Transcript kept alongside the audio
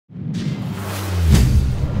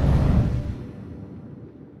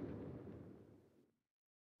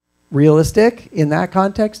realistic in that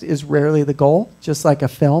context is rarely the goal, just like a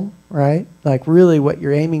film, right? Like really what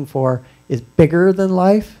you're aiming for is bigger than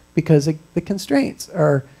life because the constraints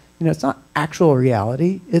are, it's not actual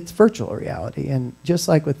reality, it's virtual reality. And just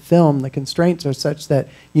like with film, the constraints are such that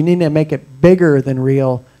you need to make it bigger than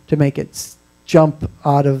real to make it jump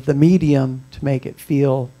out of the medium to make it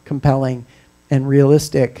feel compelling and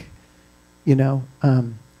realistic,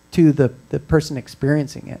 to the person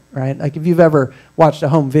experiencing it, right? Like if you've ever watched a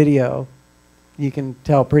home video, you can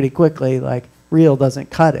tell pretty quickly, like, real doesn't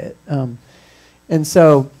cut it. And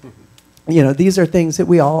so, these are things that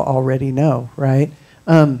we all already know, right?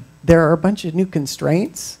 There are a bunch of new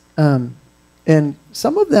constraints, and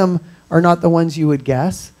some of them are not the ones you would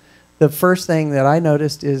guess. The first thing that I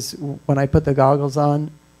noticed is when I put the goggles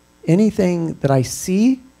on, anything that I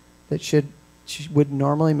see that would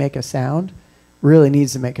normally make a sound really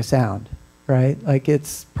needs to make a sound, right? Like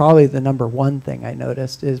it's probably the number one thing I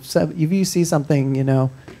noticed is if you see something, and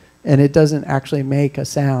it doesn't actually make a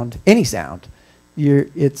sound, any sound,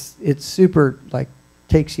 it's super, like,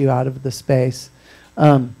 takes you out of the space.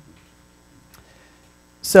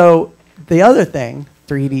 So the other thing,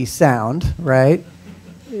 3D sound, right,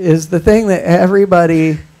 is the thing that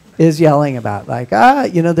everybody is yelling about. Like,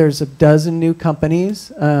 there's a dozen new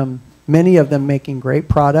companies, many of them making great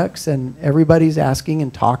products, and everybody's asking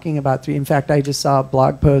and talking about 3D. In fact, I just saw a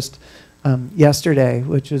blog post yesterday,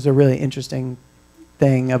 which was a really interesting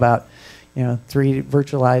thing about, 3D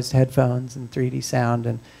virtualized headphones and 3D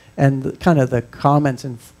sound, and kind of the comments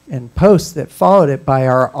and posts that followed it by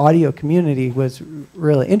our audio community was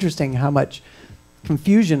really interesting. How much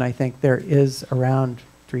confusion I think there is around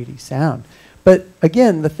 3D sound. But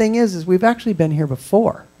again, the thing is we've actually been here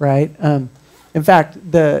before, right? In fact,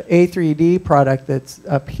 the A3D product that's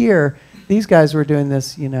up here, these guys were doing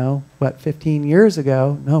this, 15 years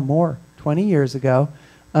ago? No more, 20 years ago.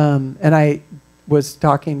 And I was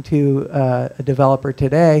talking to a developer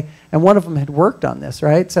today, and one of them had worked on this,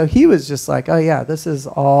 right? So he was just like, oh yeah, this is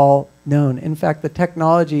all known. In fact, the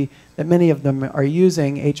technology that many of them are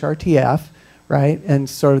using, HRTF, right, and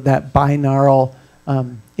sort of that binaural,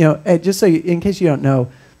 just so in case you don't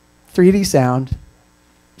know, 3D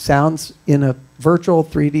sounds in a virtual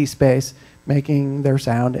 3D space, making their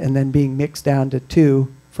sound and then being mixed down to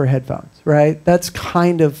 2 for headphones, right? That's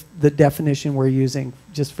kind of the definition we're using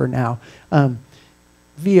just for now.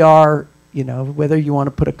 VR, whether you want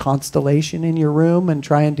to put a constellation in your room and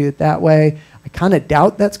try and do it that way, I kind of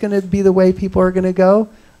doubt that's going to be the way people are going to go.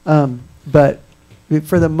 But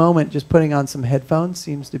for the moment, just putting on some headphones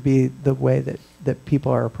seems to be the way that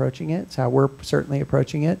people are approaching it. It's how we're certainly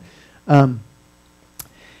approaching it. And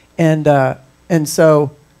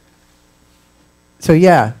so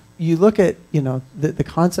yeah, you look at, the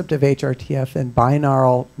concept of HRTF and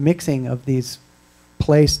binaural mixing of these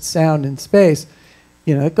placed sound in space,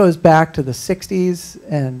 it goes back to the 60s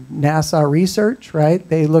and NASA research, right?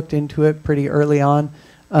 They looked into it pretty early on.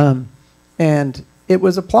 And it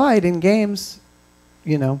was applied in games,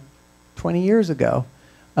 20 years ago.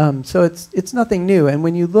 So it's nothing new. And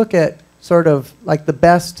when you look at sort of like the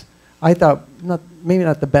best, I thought, maybe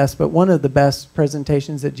not the best, but one of the best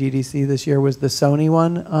presentations at GDC this year was the Sony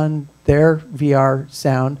one on their VR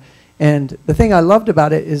sound. And the thing I loved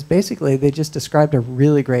about it is basically they just described a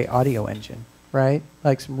really great audio engine, right?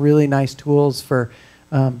 Like some really nice tools for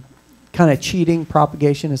kind of cheating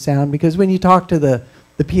propagation of sound. Because when you talk to the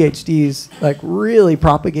PhDs, like really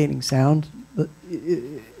propagating sound,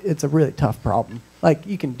 it's a really tough problem. Like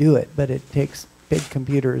you can do it, but it takes big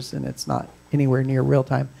computers and it's not anywhere near real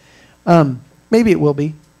time. Maybe it will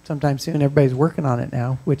be sometime soon. Everybody's working on it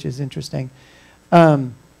now, which is interesting.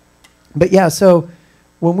 But yeah, so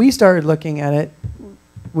when we started looking at it,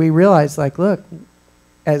 we realized, like, look,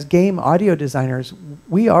 as game audio designers,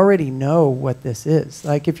 we already know what this is.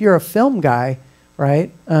 Like, if you're a film guy,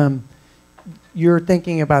 right, you're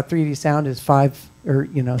thinking about 3D sound as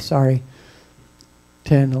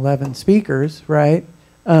 10, 11 speakers, right?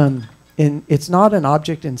 And it's not an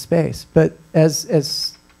object in space. But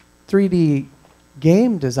as 3D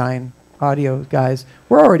game design audio guys,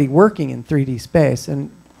 we're already working in 3D space.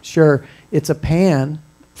 And sure, it's a pan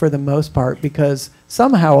for the most part because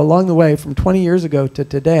somehow along the way from 20 years ago to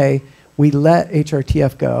today, we let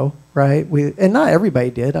HRTF go, right? And not everybody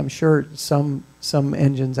did. I'm sure some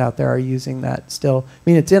engines out there are using that still. I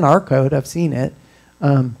mean, it's in our code. I've seen it.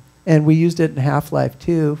 And we used it in Half-Life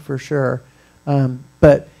 2 for sure.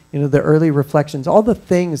 But the early reflections, all the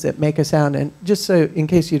things that make a sound, and just so in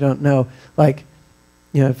case you don't know, like,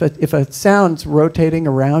 if a sound's rotating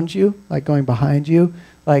around you, like going behind you,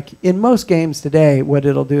 like in most games today, what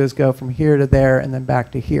it'll do is go from here to there and then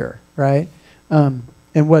back to here, right?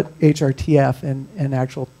 and what HRTF and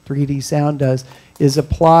actual 3D sound does is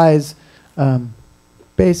applies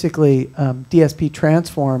basically DSP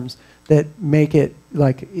transforms that make it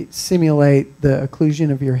like simulate the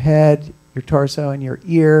occlusion of your head, your torso, and your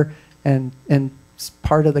ear, and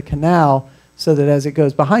part of the canal, so that as it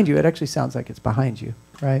goes behind you, it actually sounds like it's behind you,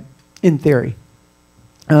 right? In theory.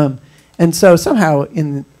 And so somehow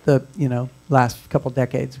in the last couple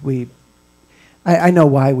decades, I know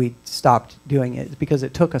why we stopped doing it. It's because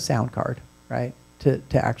it took a sound card, right, to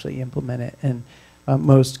actually implement it. And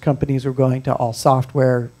most companies were going to all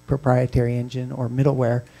software, proprietary engine, or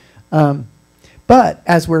middleware. But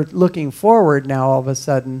as we're looking forward now, all of a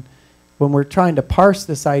sudden, when we're trying to parse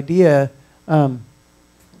this idea and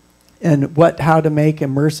how to make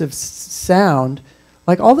immersive sound,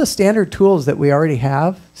 like all the standard tools that we already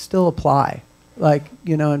have still apply. Like,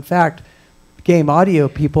 in fact, game audio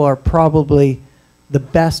people are probably the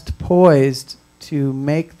best poised to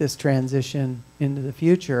make this transition into the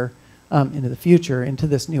future, into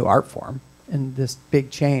this new art form and this big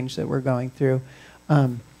change that we're going through.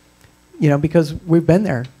 Because we've been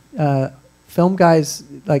there. Film guys,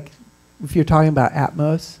 like, if you're talking about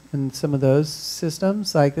Atmos and some of those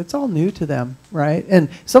systems, like, it's all new to them, right? And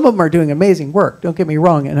some of them are doing amazing work, don't get me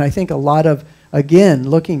wrong. And I think a lot of, again,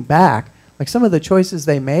 looking back, like some of the choices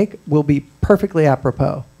they make will be perfectly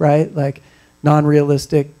apropos, right? Like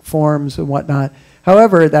non-realistic forms and whatnot.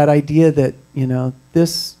 However, that idea that,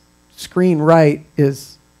 this screen right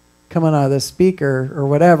is coming out of the speaker or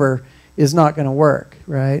whatever is not going to work,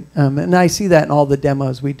 right? And I see that in all the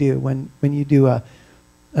demos we do. When you do a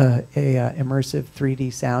immersive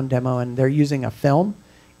 3D sound demo and they're using a film,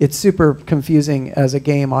 it's super confusing as a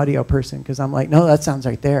game audio person, because I'm like, no, that sounds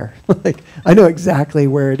right there. Like, I know exactly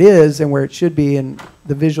where it is and where it should be, and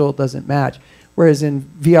the visual doesn't match. Whereas in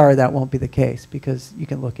VR, that won't be the case, because you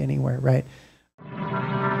can look anywhere, right?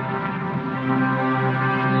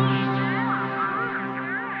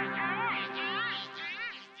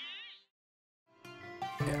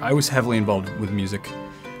 I was heavily involved with music,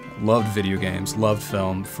 loved video games, loved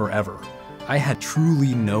film forever. I had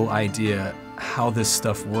truly no idea how this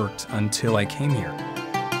stuff worked until I came here.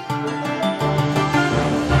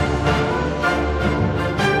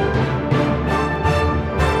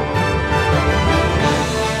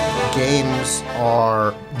 Games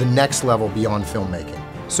are the next level beyond filmmaking.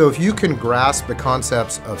 So if you can grasp the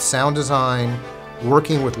concepts of sound design,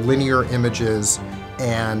 working with linear images,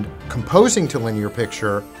 and composing to linear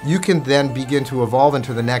picture, you can then begin to evolve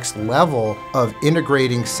into the next level of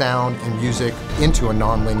integrating sound and music into a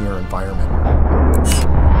nonlinear environment.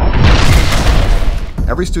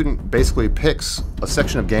 Every student basically picks a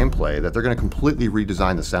section of gameplay that they're going to completely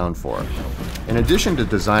redesign the sound for. In addition to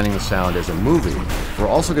designing the sound as a movie, we're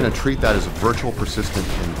also going to treat that as a virtual persistent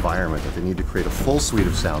environment that they need to create a full suite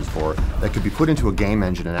of sounds for that could be put into a game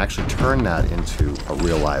engine and actually turn that into a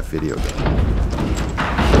real live video game.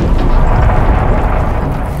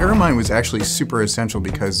 Pyramind was actually super essential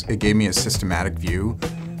because it gave me a systematic view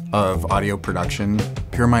of audio production.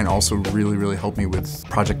 Pyramind also really helped me with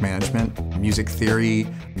project management, music theory,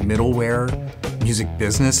 middleware, music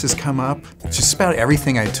business has come up. Just about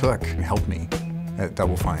everything I took helped me at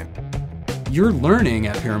Double Fine. You're learning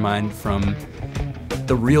at Pyramind from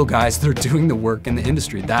the real guys that are doing the work in the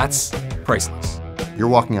industry. That's priceless. You're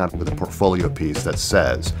walking out with a portfolio piece that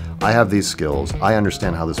says, I have these skills, I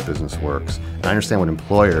understand how this business works, and I understand what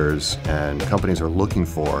employers and companies are looking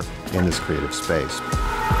for in this creative space.